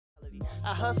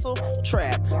I hustle,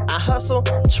 trap. I hustle,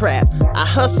 trap. I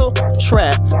hustle,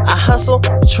 trap. I hustle,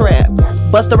 trap.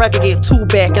 Bust a record, get two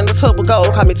back, and the turbo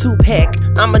gold, call me two-pack.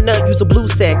 I'm a nut, use a blue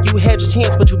sack. You had your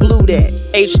chance, but you blew that.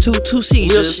 H2, 2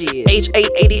 seizures. H8,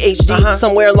 ADHD.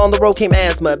 Somewhere along the road came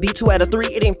asthma. B2 out of 3,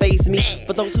 it ain't phase me.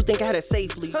 For those who think I had it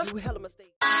safely, you hella mistake.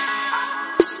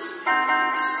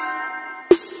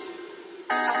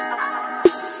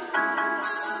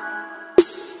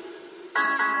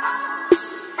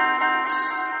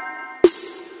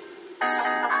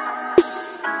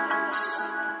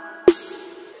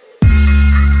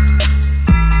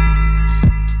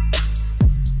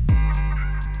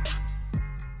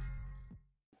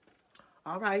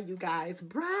 All right, you guys,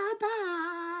 brothers.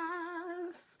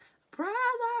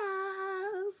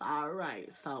 All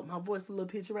right, so my voice is a little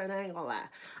pitchy right now, I ain't gonna lie.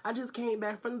 I just came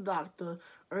back from the doctor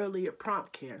earlier,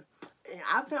 prompt care. And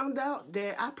I found out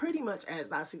that I pretty much,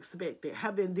 as I expected,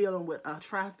 have been dealing with a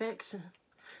trifection,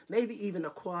 maybe even a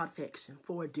quadfection,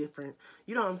 4 different,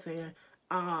 you know what I'm saying?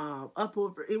 Oh,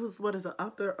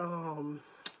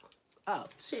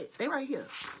 shit, they right here.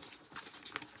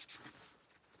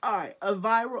 All right, a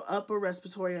viral upper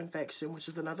respiratory infection, which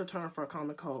is another term for a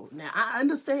common cold. Now, I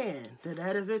understand that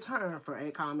that is a term for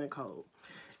a common cold.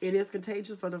 It is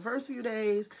contagious for the first few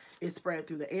days. It's spread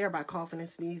through the air by coughing and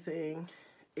sneezing.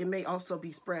 It may also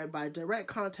be spread by direct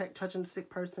contact, touching the sick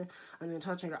person, and then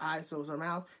touching your eyes, nose, or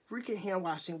mouth. Frequent hand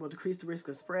washing will decrease the risk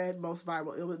of spread. Most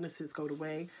viral illnesses go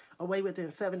away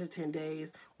within 7 to 10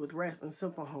 days with rest and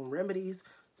simple home remedies.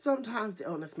 Sometimes the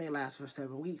illness may last for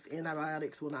 7 weeks.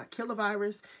 Antibiotics will not kill a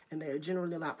virus, and they are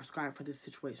generally not prescribed for this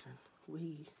situation.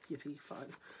 Yippee, fun.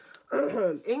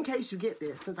 In case you get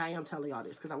this, since I am telling y'all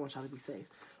this, because I want y'all to be safe.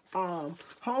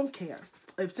 Home care.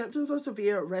 If symptoms are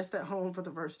severe, rest at home for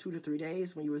the first 2 to 3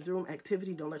 days. When you resume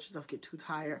activity, don't let yourself get too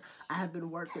tired. I have been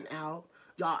working out.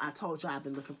 Y'all, I told y'all I've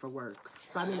been looking for work.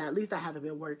 So, I mean, at least I haven't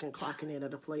been working, clocking in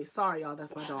at a place. Sorry, y'all,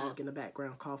 that's my dog in the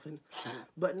background coughing.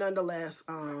 But nonetheless,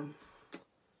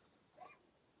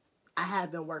 I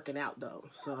have been working out, though,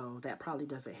 so that probably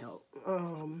doesn't help.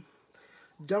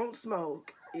 Don't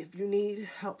smoke. If you need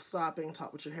help stopping,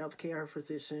 talk with your healthcare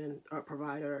physician or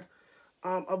provider.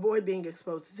 Avoid being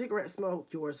exposed to cigarette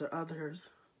smoke, yours or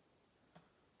others.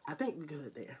 I think we're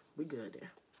good there. We're good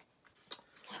there.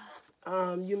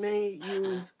 You may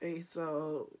use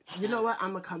you know what?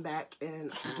 I'm going to come back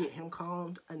and get him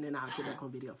calmed, and then I'll get back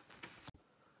on video.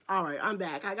 All right, I'm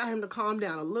back. I got him to calm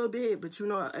down a little bit, but you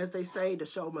know, as they say, the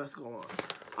show must go on.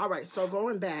 All right, so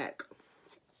going back,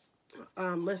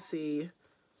 let's see.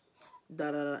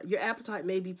 Your appetite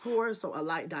may be poor, so a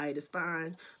light diet is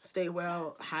fine. Stay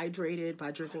well hydrated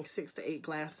by drinking 6 to 8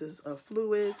 glasses of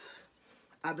fluids.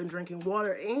 I've been drinking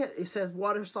water, and it says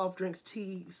water, soft drinks,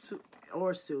 tea,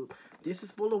 or soup. This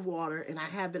is full of water, and I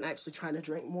have been actually trying to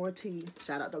drink more tea.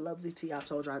 Shout out to Lovely Tea. I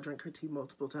told you I drink her tea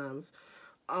multiple times.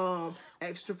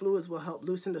 Extra fluids will help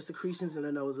loosen the secretions in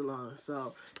the nose and lungs,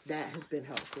 so that has been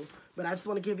helpful. But I just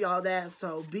want to give y'all that,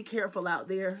 so be careful out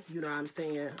there, you know what I'm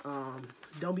saying.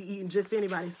 Don't be eating just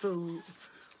anybody's food,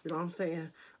 you know what I'm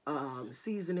saying.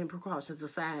 Seasoning precautions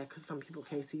aside, because some people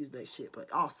can't season that shit,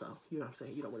 but also, you know what I'm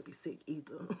saying, you don't want to be sick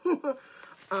either.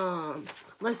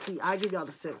 Let's see, I give y'all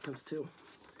the symptoms too.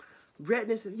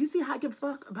 Redness. You see how I give a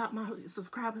fuck about my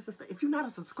subscribers and stuff? If you're not a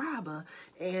subscriber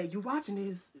and you're watching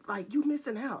this, like, you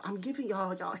missing out. I'm giving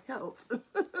y'all health.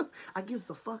 I gives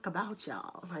a fuck about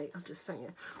y'all. Like, I'm just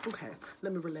saying. Okay,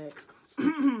 let me relax.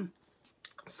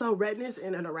 So, redness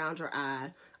in and around your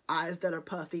eye. Eyes that are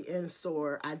puffy and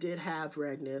sore. I did have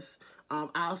redness. I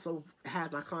also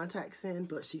had my contacts in,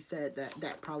 but she said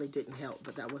that probably didn't help,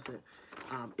 but that wasn't,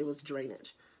 it was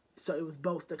drainage. So it was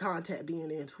both the contact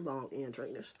being in too long and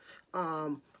drainage.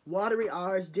 Watery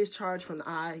eyes, discharge from the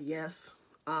eye, yes.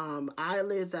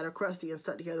 Eyelids that are crusty and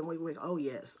stuck together, wink, wink, oh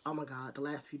yes. Oh my God, the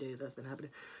last few days that's been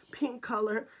happening. Pink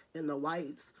color in the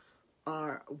whites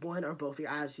are one or both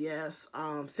your eyes, yes.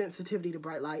 Sensitivity to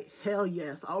bright light, hell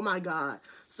yes. Oh my God.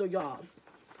 So y'all,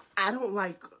 I don't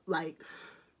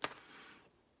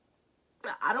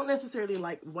I don't necessarily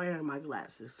like wearing my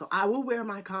glasses. So I will wear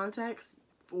my contacts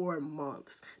for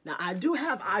months. Now, I do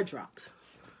have eye drops.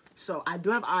 So, I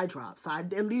do have eye drops. So, I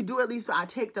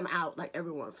take them out like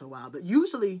every once in a while. But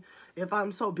usually, if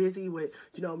I'm so busy with,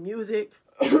 you know, music,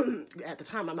 at the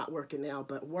time I'm not working now,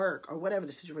 but work or whatever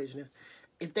the situation is,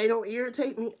 if they don't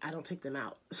irritate me, I don't take them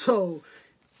out. So,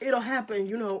 it'll happen,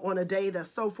 you know, on a day that's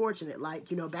so fortunate.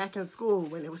 Like, you know, back in school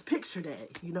when it was picture day,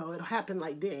 you know, it'll happen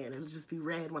like then. It'll just be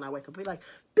red when I wake up. Be like,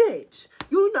 bitch,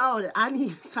 you know that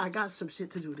I got some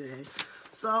shit to do today.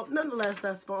 So, nonetheless,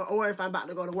 that's fun. Or if I'm about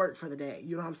to go to work for the day.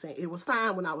 You know what I'm saying? It was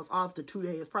fine when I was off the 2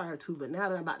 days prior to, but now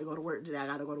that I'm about to go to work today, I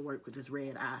got to go to work with this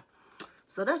red eye.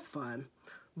 So, that's fun.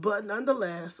 But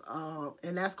nonetheless,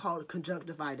 and that's called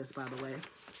conjunctivitis, by the way.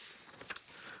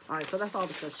 All right, so that's all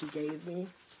the stuff she gave me.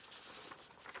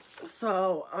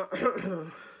 So,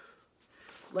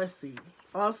 let's see.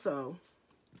 Also,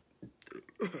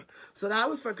 so that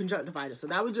was for conjunctivitis. So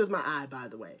that was just my eye, by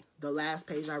the way. The last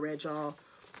page I read y'all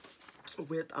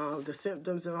with the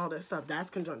symptoms and all that stuff, that's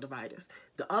conjunctivitis.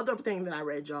 The other thing that I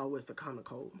read y'all was the common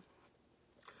cold.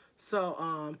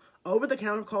 So,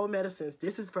 over-the-counter cold medicines,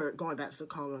 this is for going back to the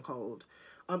common cold.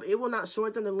 It will not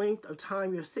shorten the length of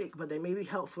time you're sick, but they may be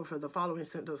helpful for the following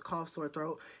symptoms: cough, sore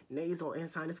throat, nasal, and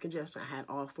sinus congestion. I had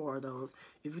all 4 of those.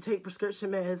 If you take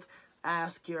prescription meds,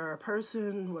 ask your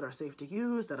person what are safe to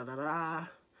use,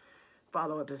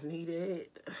 follow up as needed.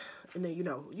 And then, you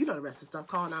know the rest of the stuff.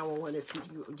 Call 911 if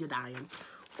you're dying.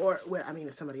 Or, well, I mean,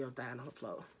 if somebody else dying on the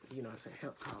floor. You know what I'm saying?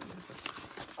 Help call and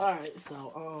stuff. All right,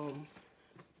 so,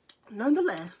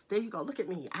 nonetheless, there you go. Look at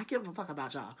me. I give a fuck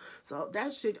about y'all. So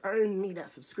that should earn me that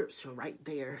subscription right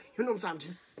there. You know what I'm saying? I'm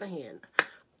just saying.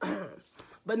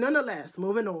 But nonetheless,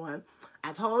 moving on.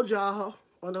 I told y'all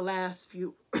on the last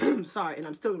few... sorry, and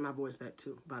I'm still getting my voice back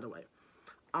too, by the way.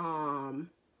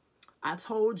 I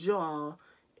told y'all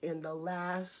in the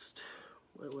last...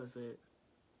 What was it?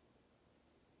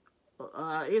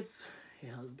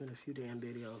 It's been a few damn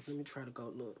videos. Let me try to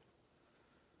go look.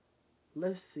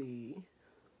 Let's see...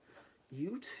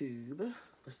 YouTube.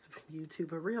 Let's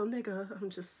YouTube a real nigga. I'm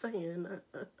just saying.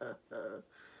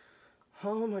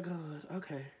 Oh my God.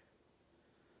 Okay.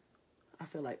 I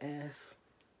feel like ass.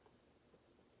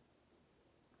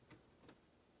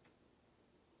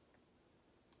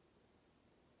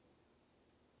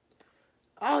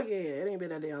 Oh yeah, it ain't been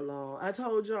that damn long. I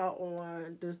told y'all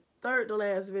on the third to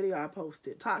last video I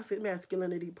posted, Toxic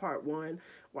Masculinity Part 1,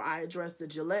 where I addressed the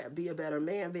Gillette Be a Better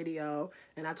Man video,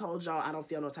 and I told y'all I don't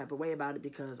feel no type of way about it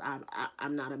because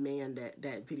I'm not a man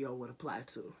that video would apply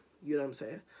to. You know what I'm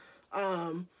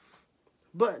saying?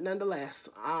 But nonetheless,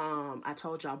 I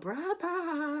told y'all,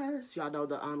 brothers, y'all know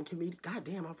the comedian. God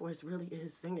damn, my voice really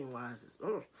is singing wise.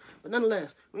 But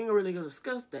nonetheless, we ain't really gonna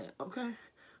discuss that, okay?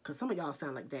 Because some of y'all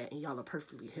sound like that, and y'all are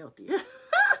perfectly healthy.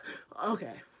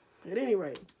 Okay. At any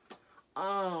rate,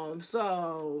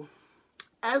 so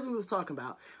as we was talking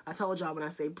about, I told y'all when I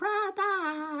say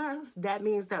brothers, that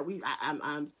means that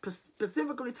I'm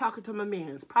specifically talking to my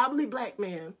mans, probably black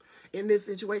men. In this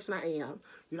situation, I am.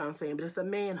 You know what I'm saying? But it's a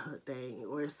manhood thing,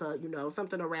 or it's a,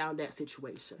 something around that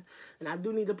situation. And I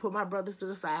do need to put my brothers to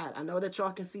the side. I know that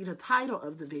y'all can see the title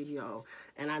of the video,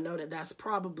 and I know that that's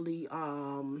probably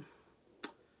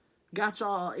got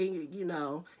y'all in,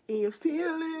 in your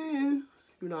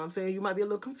feelings. You know what I'm saying? You might be a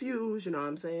little confused, you know what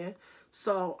I'm saying?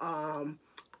 So,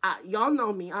 y'all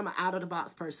know me, I'm an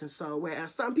out-of-the-box person. So,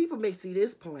 whereas some people may see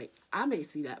this point, I may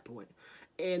see that point.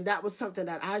 And that was something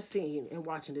that I seen in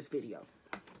watching this video.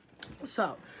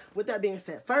 So, with that being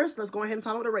said, first, let's go ahead and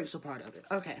talk about the racial part of it.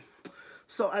 Okay.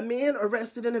 So, a man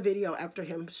arrested in a video after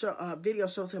video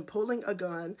shows him pulling a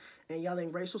gun and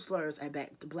yelling racial slurs at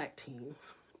black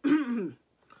teens.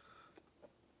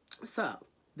 So,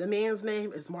 the man's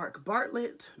name is Mark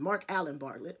Allen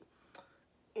Bartlett.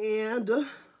 And,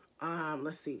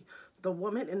 let's see. The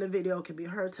woman in the video can be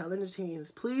heard telling the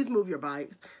teens, please move your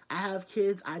bikes. I have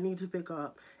kids I need to pick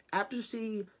up. After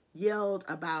she yelled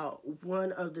about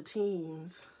one of the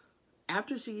teens, at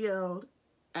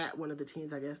one of the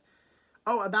teens, I guess.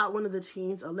 Oh, about one of the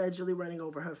teens allegedly running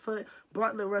over her foot,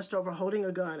 Bartlett rushed over holding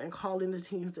a gun and calling the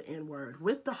teens the N-word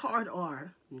with the hard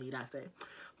R, need I say.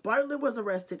 Bartlett was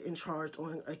arrested and charged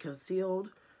on a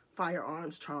concealed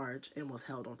firearms charge and was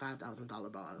held on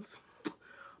 $5,000 bonds.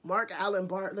 Mark Allen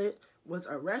Bartlett was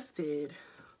arrested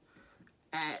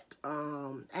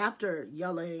after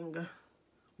yelling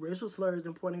racial slurs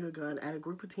and pointing a gun at a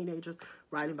group of teenagers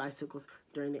riding bicycles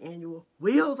during the annual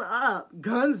Wheels Up,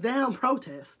 Guns Down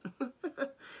protest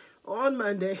on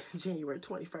Monday, January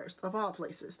 21st, of all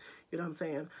places. You know what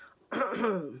I'm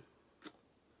saying?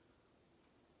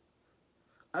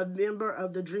 A member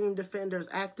of the Dream Defenders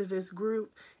activist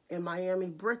group in Miami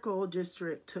Brickell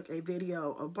district took a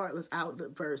video of Bartlett's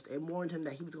outburst and warned him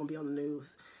that he was going to be on the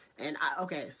news. And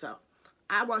so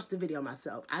I watched the video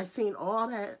myself. I seen all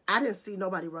that. I didn't see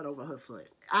nobody run over her foot.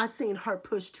 I seen her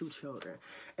push 2 children.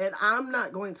 And I'm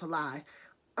not going to lie.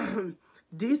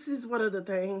 This is one of the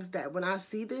things that when I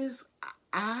see this,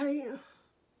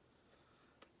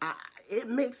 it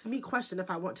makes me question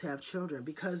if I want to have children,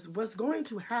 because what's going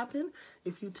to happen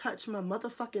if you touch my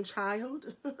motherfucking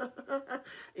child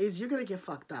is you're going to get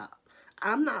fucked up.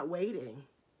 I'm not waiting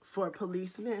for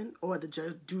policemen or the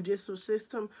judicial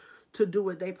system to do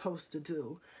what they supposed to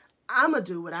do. I'm going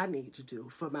to do what I need to do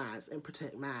for mine and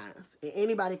protect mine. And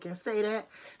anybody can say that,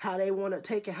 how they want to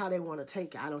take it, how they want to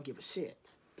take it. I don't give a shit.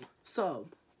 So,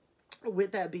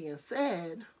 with that being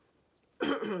said,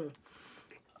 and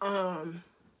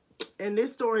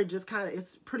this story just kind of,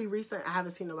 it's pretty recent. I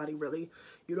haven't seen nobody really,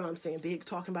 you know what I'm saying, big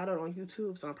talking about it on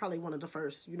YouTube. So I'm probably one of the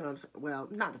first, you know what I'm saying. Well,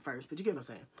 not the first, but you get what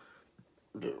I'm saying.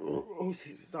 Oh,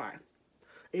 sorry.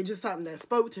 It's just something that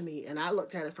spoke to me, and I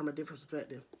looked at it from a different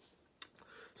perspective.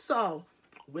 So,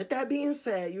 with that being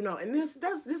said, you know, and this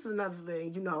is another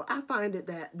thing, you know, I find it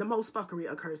that the most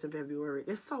fuckery occurs in February.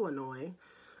 It's so annoying.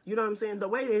 You know what I'm saying? The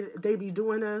way they be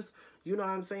doing us, you know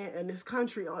what I'm saying, in this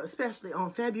country, especially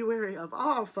on February of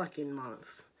all fucking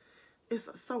months. It's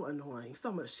so annoying.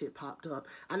 So much shit popped up.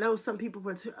 I know some people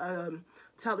were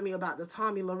telling me about the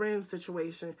Tommy Loren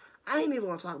situation. I ain't even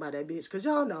want to talk about that bitch, because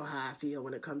y'all know how I feel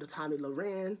when it comes to Tommy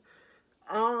Loren.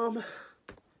 And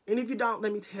if you don't,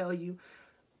 let me tell you,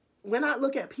 when I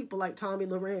look at people like Tommy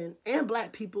Loren and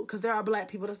black people, because there are black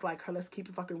people that's like her, let's keep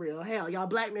it fucking real. Hell, y'all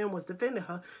black men was defending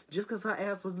her just because her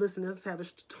ass was listening to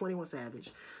Savage 21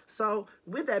 Savage. So,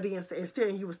 with that being said,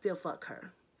 still, he would still fuck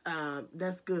her.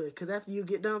 That's good, because after you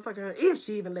get done fucking her, if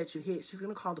she even lets you hit, she's going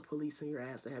to call the police on your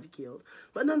ass and have you killed.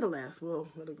 But nonetheless, we'll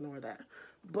ignore that.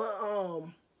 But,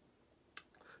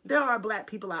 there are black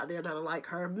people out there that are like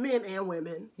her, men and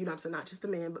women, you know what I'm saying, not just the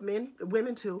men, but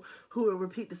women too, who will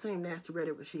repeat the same nasty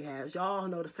rhetoric she has. Y'all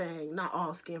know the saying, not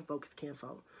all skin folk is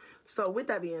kinfolk. So with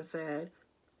that being said,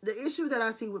 the issue that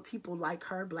I see with people like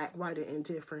her, black, white, and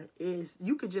indifferent, is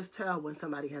you could just tell when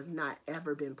somebody has not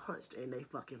ever been punched in their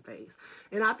fucking face.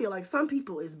 And I feel like some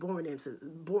people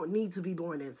need to be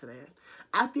born into that.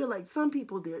 I feel like some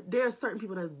people, there are certain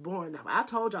people that's born now. I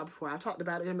told y'all before, I talked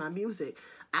about it in my music.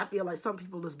 I feel like some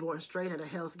people is born straight out of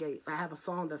Hell's Gates. I have a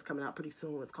song that's coming out pretty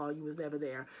soon. It's called You Was Never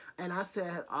There. And I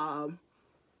said, I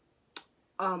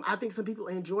think some people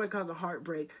enjoy because of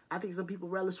heartbreak. I think some people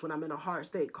relish when I'm in a hard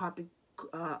state,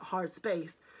 hard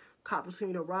space, caught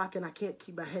between a rock and I can't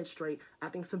keep my head straight. I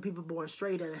think some people born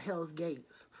straight out of Hell's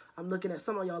Gates. I'm looking at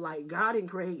some of y'all like, God didn't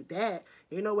create that.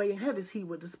 Ain't no way in heavens he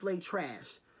would display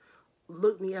trash.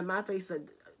 Look me in my face,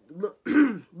 look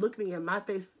me in my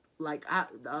face like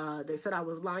they said I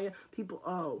was lying. People,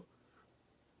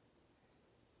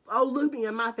 look me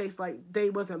in my face like they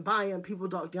wasn't buying. People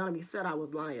talked down to me, said I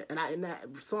was lying. And in that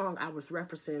song, I was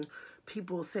referencing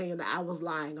people saying that I was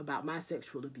lying about my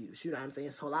sexual abuse. You know what I'm saying?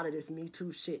 So a lot of this Me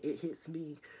Too shit, it hits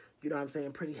me, you know what I'm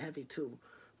saying, pretty heavy too.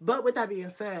 But with that being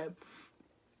said,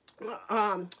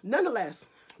 nonetheless,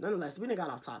 we didn't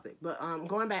got off topic. But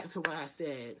going back to what I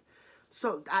said,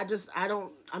 so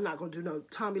I'm not going to do no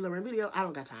Tommy Loren video. I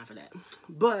don't got time for that.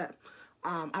 But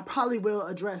I probably will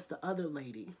address the other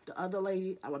lady.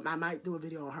 I might do a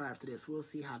video on her after this. We'll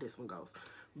see how this one goes.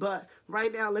 But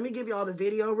right now, let me give y'all the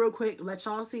video real quick. Let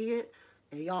y'all see it.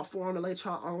 And y'all formulate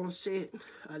y'all own shit.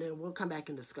 And then we'll come back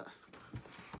and discuss.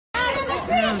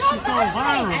 Damn, she's so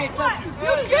violent. You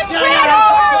just ran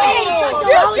over me!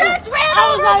 You just ran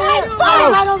over my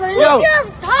foot! You're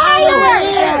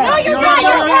tired! No, you're not!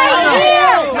 You're right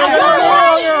here!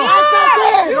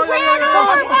 You ran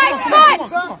over my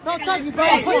foot! Don't touch me,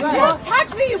 You just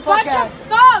touched me, you bunch of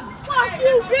thugs! Fuck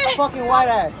you, bitch! fucking white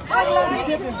ass.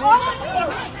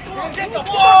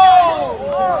 Whoa!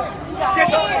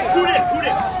 Who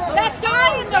did? That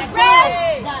guy in the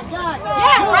red?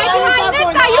 Yeah, right behind this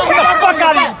guy. You ran Fuck over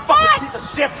out of my here, you foot! fucking piece of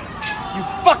shit! You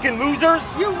fucking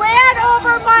losers! You ran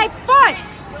over my foot!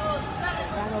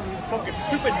 You fucking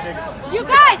stupid niggas! You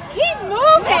guys, keep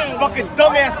moving! Fucking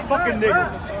dumbass fucking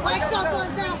niggas!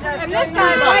 And this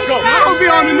guy right Y'all gonna be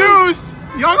on the news.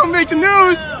 Y'all gonna make the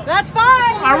news. That's fine.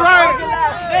 All right.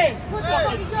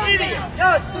 Fucking idiots!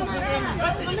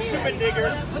 Listen, you stupid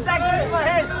niggers! Put that gun to my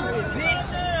head, stupid bitch!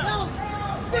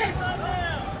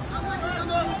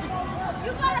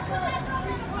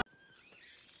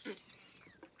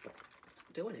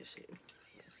 Stop doing this shit.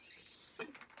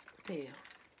 Damn.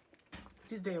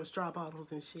 These damn straw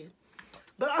bottles and shit.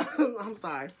 But I'm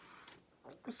sorry.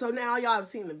 So now y'all have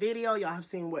seen the video. Y'all have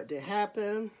seen what did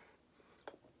happen.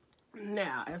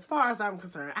 Now, as far as I'm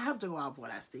concerned, I have to go off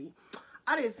what I see.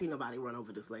 I didn't see nobody run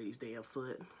over this lady's damn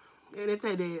foot. And if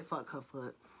they did, fuck her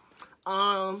foot.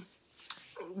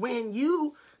 When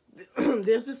you,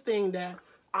 there's this thing that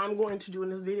I'm going to do in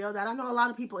this video that I know a lot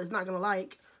of people is not going to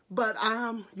like. But,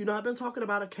 you know, I've been talking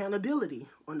about accountability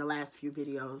on the last few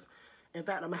videos. In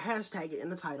fact, I'm going to hashtag it in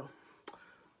the title.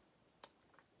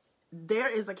 There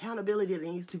is accountability that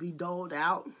needs to be doled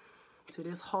out to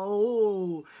this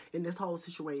whole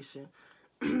situation.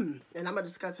 And I'm going to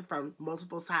discuss it from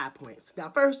multiple side points. Now,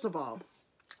 first of all,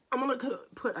 I'm going to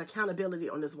put accountability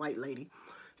on this white lady.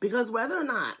 Because whether or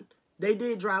not they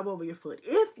did drive over your foot,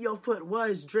 if your foot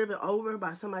was driven over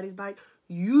by somebody's bike,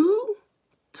 you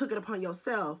took it upon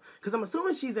yourself. Because I'm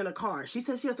assuming she's in a car. She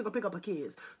says she has to go pick up her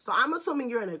kids. So I'm assuming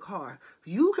you're in a car.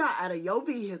 You got out of your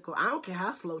vehicle. I don't care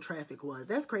how slow traffic was.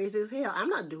 That's crazy as hell. I'm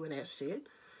not doing that shit.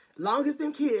 Long as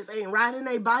them kids ain't riding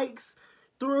their bikes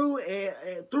through,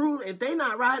 if they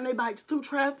not riding their bikes through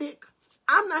traffic,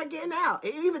 I'm not getting out.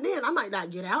 And even then, I might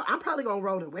not get out. I'm probably going to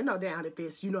roll the window down if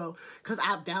it's, because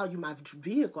I value my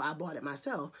vehicle. I bought it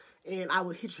myself. And I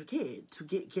will hit your kid to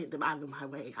get them out of my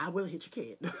way. I will hit your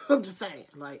kid. I'm just saying.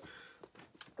 Like,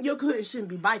 your kid shouldn't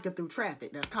be biking through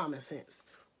traffic. That's common sense.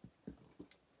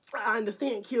 I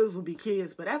understand kids will be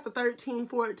kids, but after 13,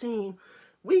 14,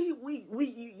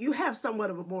 you have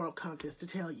somewhat of a moral compass to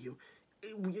tell you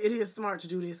it is smart to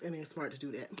do this and it's smart to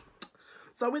do that.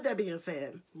 So with that being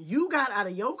said, you got out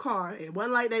of your car. It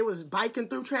wasn't like they was biking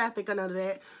through traffic or none of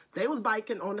that. They was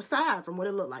biking on the side from what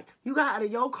it looked like. You got out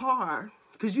of your car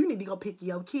because you need to go pick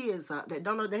your kids up. They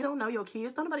don't know your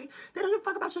kids. They don't give a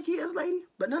fuck about your kids, lady.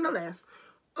 But nonetheless,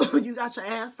 you got your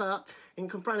ass up and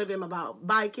confronted them about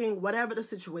biking, whatever the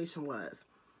situation was.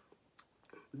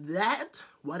 That,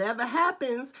 whatever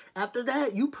happens after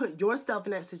that, you put yourself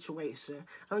in that situation.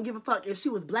 I don't give a fuck if she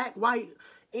was black, white,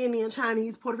 Indian,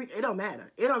 Chinese, Puerto Rican. It don't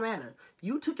matter. It don't matter.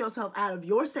 You took yourself out of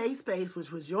your safe space,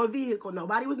 which was your vehicle.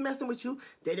 Nobody was messing with you.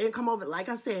 They didn't come over. Like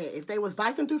I said, if they was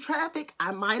biking through traffic,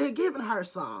 I might have given her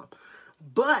some.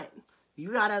 But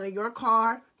you got out of your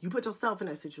car. You put yourself in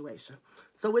that situation.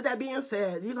 So with that being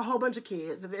said, these are a whole bunch of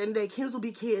kids. At the end of the day, kids will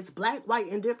be kids, black, white,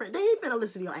 indifferent. They ain't finna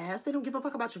listen to your ass. They don't give a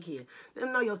fuck about your kid. They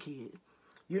don't know your kid.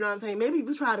 You know what I'm saying? Maybe if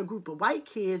you try to group of white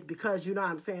kids because, you know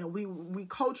what I'm saying, we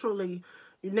culturally,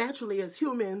 naturally as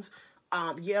humans,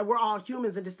 yeah, we're all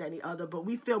humans and this, that, and the other, but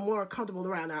we feel more comfortable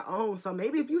around our own. So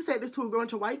maybe if you said this to a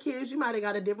bunch of white kids, you might have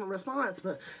got a different response.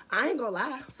 But I ain't gonna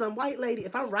lie. Some white lady,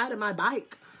 if I'm riding my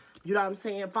bike, you know what I'm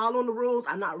saying, following the rules,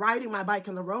 I'm not riding my bike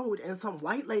on the road, and some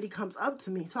white lady comes up to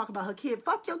me, talk about her kid.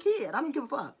 Fuck your kid. I don't give a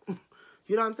fuck.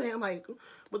 You know what I'm saying? I'm like,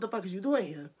 what the fuck is you doing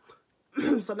here?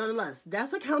 So nonetheless,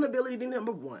 that's accountability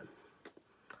number one.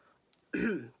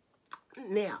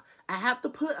 Now, I have to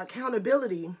put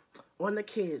accountability on the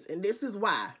kids, and this is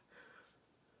why.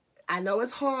 I know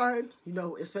it's hard,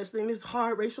 especially in this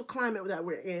hard racial climate that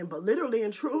we're in, but literally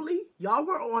and truly, y'all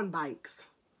were on bikes.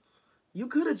 You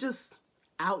could have just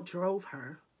outdrove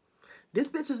her. This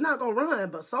bitch is not gonna run,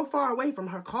 but so far away from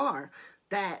her car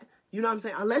that, you know what I'm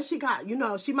saying, unless she got,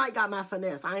 she might got my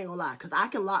finesse, I ain't gonna lie, because I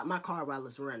can lock my car while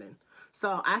it's running.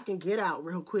 So I can get out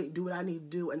real quick, do what I need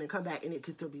to do, and then come back and it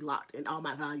can still be locked and all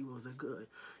my valuables are good.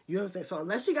 You know what I'm saying? So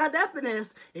unless she got that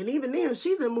finesse, and even then,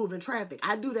 she's in moving traffic.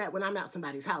 I do that when I'm at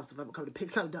somebody's house if I'm coming to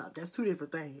pick something up. That's two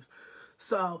different things.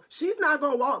 So she's not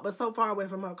going to walk but so far away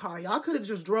from her car. Y'all could have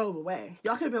just drove away.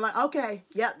 Y'all could have been like, okay,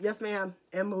 yep, yes ma'am,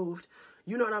 and moved.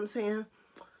 You know what I'm saying?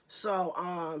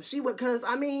 So she would, because,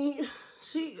 I mean,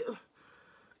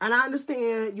 and I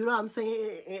understand, you know what I'm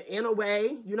saying, in a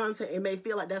way, you know what I'm saying, it may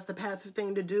feel like that's the passive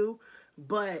thing to do,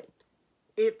 but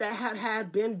if that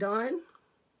had been done,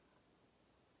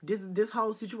 this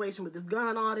whole situation with this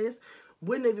gun, all this,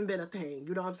 wouldn't have even been a thing,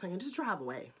 you know what I'm saying? Just drive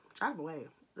away. Drive away.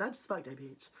 I just fuck that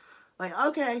bitch. Like,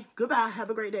 okay, goodbye, have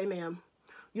a great day, ma'am.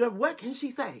 You know, what can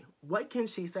she say? What can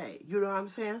she say? You know what I'm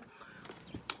saying?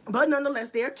 But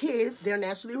nonetheless, they're kids. They're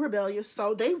naturally rebellious.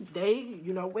 So they went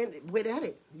at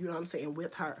it. You know what I'm saying?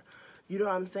 With her. You know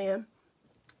what I'm saying?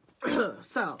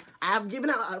 So I've given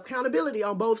out accountability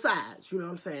on both sides. You know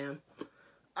what I'm saying?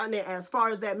 And then as far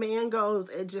as that man goes,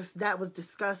 that was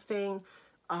disgusting.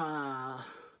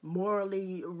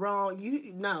 Morally wrong.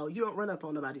 You don't run up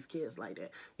on nobody's kids like that.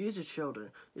 These are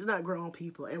children. These are not grown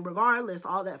people. And regardless,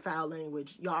 all that foul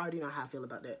language, y'all already know how I feel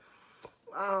about that.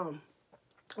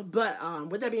 But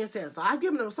with that being said, so I've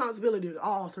given the responsibility to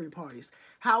all three parties.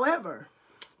 However,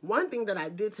 one thing that I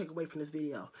did take away from this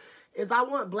video is I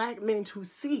want black men to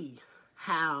see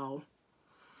how,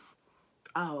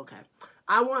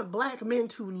 I want black men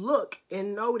to look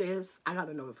and notice, I got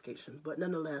a notification, but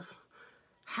nonetheless,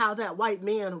 how that white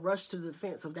man rushed to the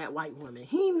defense of that white woman.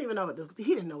 He didn't even know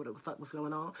he didn't know what the fuck was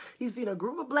going on. He's seen a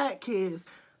group of black kids,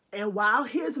 and while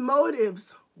his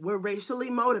motives were racially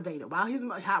motivated, while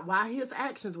his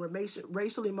actions were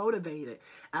racially motivated,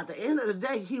 at the end of the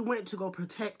day, he went to go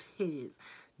protect his.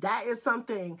 That is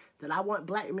something that I want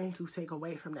black men to take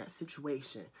away from that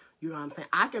situation. You know what I'm saying?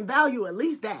 I can value at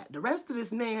least that. The rest of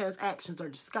this man's actions are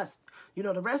disgusting. You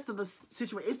know, the rest of the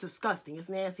situation is disgusting. It's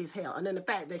nasty as hell. And then the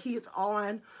fact that he's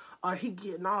on, or he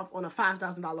getting off on a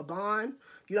 $5,000 bond,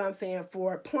 you know what I'm saying,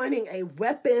 for pointing a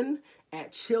weapon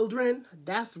at children,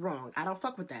 that's wrong. I don't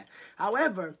fuck with that.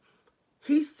 However,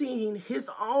 he's seen his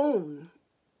own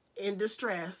in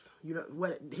distress, you know,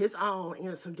 what his own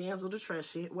in some damsel distress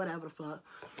shit, whatever the fuck.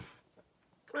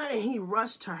 And he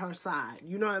rushed to her side.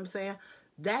 You know what I'm saying?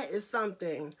 That is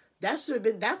something that should have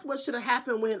been, that's what should have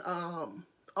happened when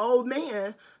old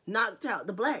man knocked out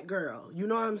the black girl. You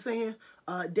know what I'm saying?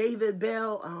 David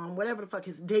Bell, whatever the fuck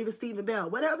David Stephen Bell,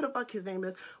 whatever the fuck his name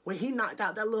is, when he knocked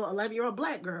out that little 11-year-old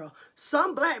black girl.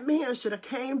 Some black man should have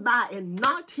came by and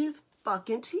knocked his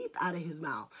fucking teeth out of his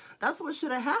mouth. That's what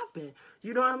should have happened.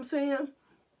 You know what I'm saying?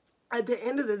 At the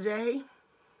end of the day,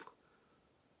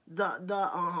 at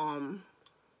the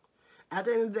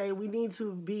end of the day, we need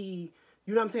to be,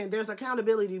 you know what I'm saying, there's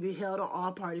accountability to be held on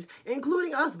all parties,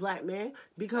 including us black men,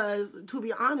 because to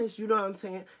be honest, you know what I'm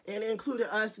saying, and including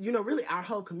us, you know, really our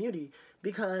whole community,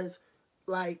 because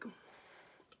like,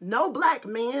 no black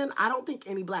man, I don't think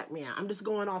any black man, I'm just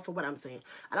going off of what I'm saying,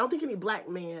 I don't think any black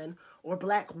man or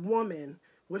black woman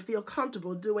would feel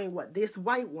comfortable doing what this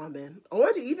white woman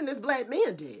or even this black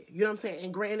man did. You know what I'm saying?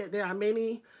 And granted, there are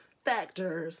many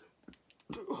factors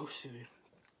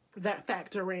that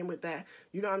factor in with that.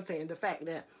 You know what I'm saying? The fact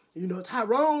that, you know,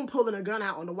 Tyrone pulling a gun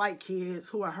out on the white kids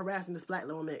who are harassing this black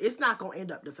woman, it's not going to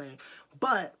end up the same.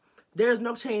 But there's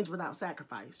no change without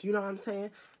sacrifice. You know what I'm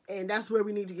saying? And that's where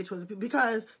we need to get towards,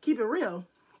 because keep it real,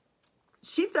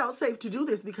 she felt safe to do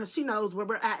this because she knows where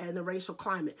we're at in the racial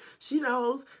climate. She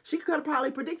knows, she could have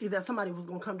probably predicted that somebody was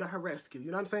going to come to her rescue.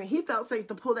 You know what I'm saying? He felt safe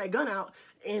to pull that gun out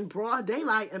in broad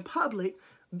daylight in public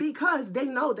because they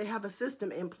know they have a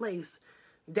system in place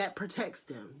that protects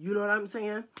them. You know what I'm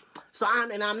saying? So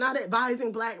I'm not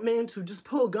advising black men to just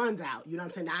pull guns out. You know what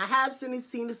I'm saying? Now, I have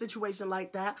seen a situation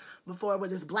like that before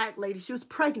with this black lady. She was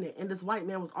pregnant and this white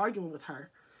man was arguing with her.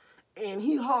 And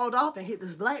he hauled off and hit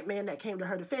this black man that came to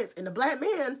her defense. And the black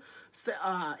man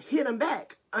hit him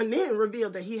back and then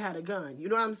revealed that he had a gun. You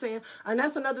know what I'm saying? And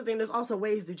that's another thing. There's also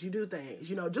ways that you do things.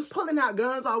 You know, just pulling out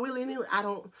guns all willy-nilly,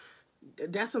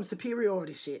 that's some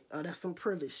superiority shit. That's some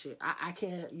privilege shit. I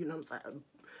can't, you know what I'm saying?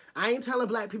 I ain't telling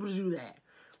black people to do that.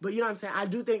 But you know what I'm saying? I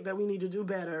do think that we need to do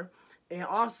better. And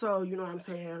also, you know what I'm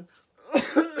saying?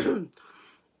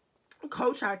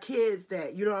 Coach our kids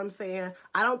that, you know what I'm saying,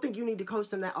 I don't think you need to coach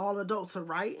them that all adults are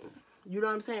right, you know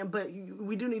what I'm saying, but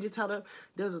we do need to tell them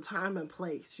there's a time and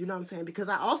place, you know what I'm saying, because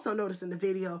I also noticed in the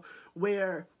video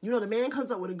where, you know, the man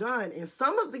comes up with a gun and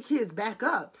some of the kids back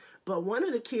up, but one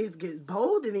of the kids gets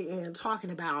bold in the end talking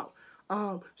about,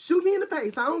 shoot me in the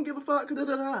face, I don't give a fuck, da,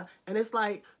 da, da. And it's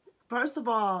like, first of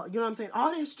all, you know what I'm saying,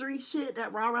 all that street shit,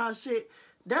 that rah-rah shit,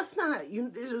 that's not,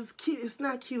 it's cute. It's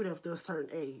not cute after a certain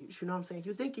age. You know what I'm saying?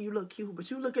 You're thinking you look cute, but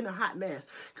you look in a hot mess.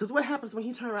 Because what happens when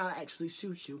he turn around and actually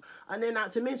shoots you? And then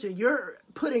not to mention, you're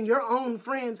putting your own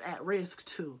friends at risk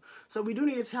too. So we do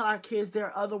need to tell our kids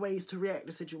there are other ways to react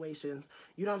to situations.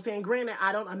 You know what I'm saying? Granted,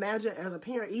 I don't imagine as a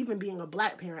parent, even being a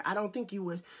black parent, I don't think you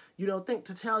would, think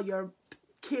to tell your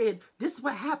kid, this is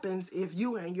what happens if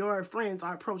you and your friends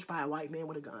are approached by a white man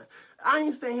with a gun. I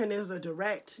ain't saying there's a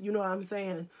direct, you know what I'm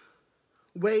saying,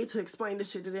 way to explain this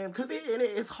shit to them, because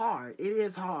it's hard. It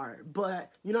is hard.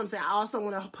 But, you know what I'm saying, I also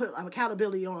want to put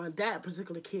accountability on that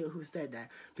particular kid who said that,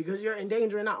 because you're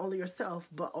endangering not only yourself,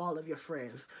 but all of your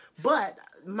friends. But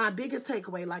my biggest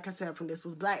takeaway, like I said, from this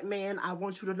was, black man, I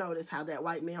want you to notice how that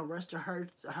white man rushed to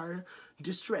her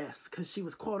distress, because she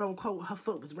was, quote unquote, her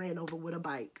foot was ran over with a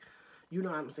bike. You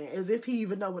know what I'm saying? As if he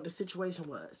even know what the situation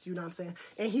was. You know what I'm saying?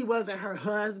 And he wasn't her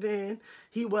husband.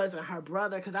 He wasn't her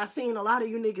brother. Because I seen a lot of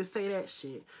you niggas say that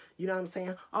shit. You know what I'm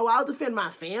saying? Oh, I'll defend my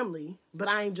family, but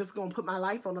I ain't just going to put my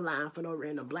life on the line for no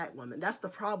random black woman. That's the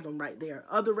problem right there.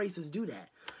 Other races do that.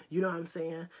 You know what I'm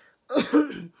saying?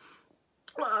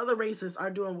 Other races are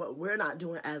doing what we're not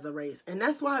doing as a race. And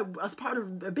that's why, as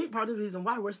a big part of the reason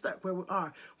why we're stuck where we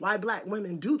are, why black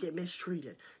women do get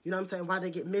mistreated. You know what I'm saying? Why they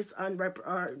get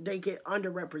they get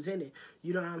underrepresented.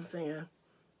 You know what I'm saying?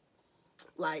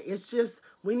 Like, it's just,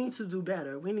 we need to do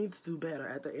better. We need to do better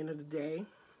at the end of the day.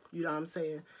 You know what I'm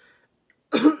saying?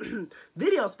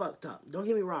 Video's fucked up. Don't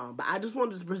get me wrong. But I just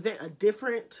wanted to present a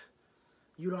different,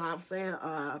 you know what I'm saying,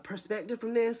 perspective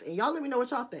from this. And y'all let me know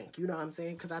what y'all think, you know what I'm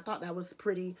saying? Because I thought that was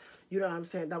pretty, you know what I'm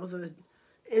saying, that was an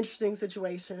interesting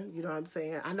situation, you know what I'm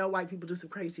saying? I know white people do some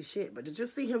crazy shit, but to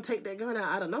just see him take that gun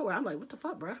out of nowhere, I'm like, what the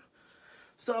fuck, bruh?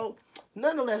 So,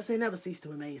 nonetheless, they never cease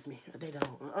to amaze me. They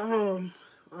don't.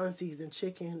 unseasoned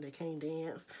chicken. They can't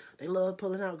dance. They love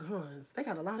pulling out guns. They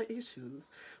got a lot of issues.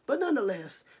 But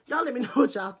nonetheless, y'all let me know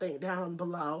what y'all think down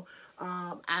below.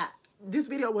 This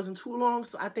video wasn't too long,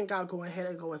 so I think I'll go ahead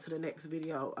and go into the next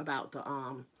video about the,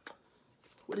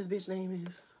 what his bitch name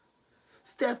is?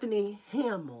 Stephanie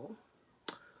Hamill.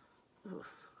 Ugh.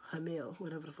 Hamil,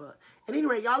 whatever the fuck. At any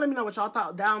rate, y'all let me know what y'all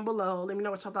thought down below. Let me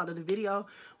know what y'all thought of the video.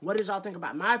 What did y'all think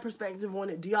about my perspective on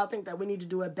it? Do y'all think that we need to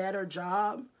do a better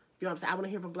job? You know what I'm saying? I want to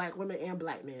hear from black women and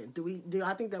black men. Do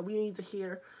I think that we need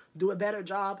to do a better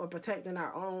job of protecting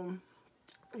our own?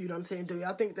 You know what I'm saying? Do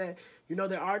y'all think that, you know,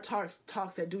 there are talks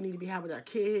that do need to be had with our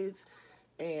kids?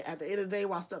 And at the end of the day,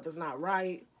 while stuff is not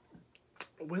right,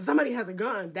 when somebody has a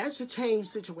gun, that should change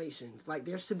situations. Like,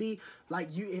 there should be, like,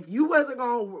 if you wasn't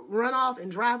going to run off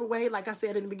and drive away, like I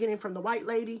said in the beginning, from the white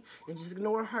lady, and just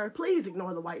ignore her, please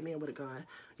ignore the white man with a gun.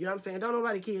 You know what I'm saying? Don't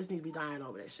nobody kids need to be dying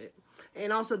over that shit.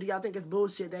 And also, do y'all think it's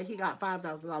bullshit that he got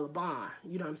 $5,000 bond?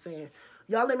 You know what I'm saying?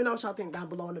 Y'all let me know what y'all think down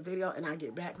below in the video, and I'll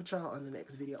get back with y'all on the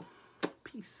next video.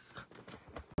 Peace.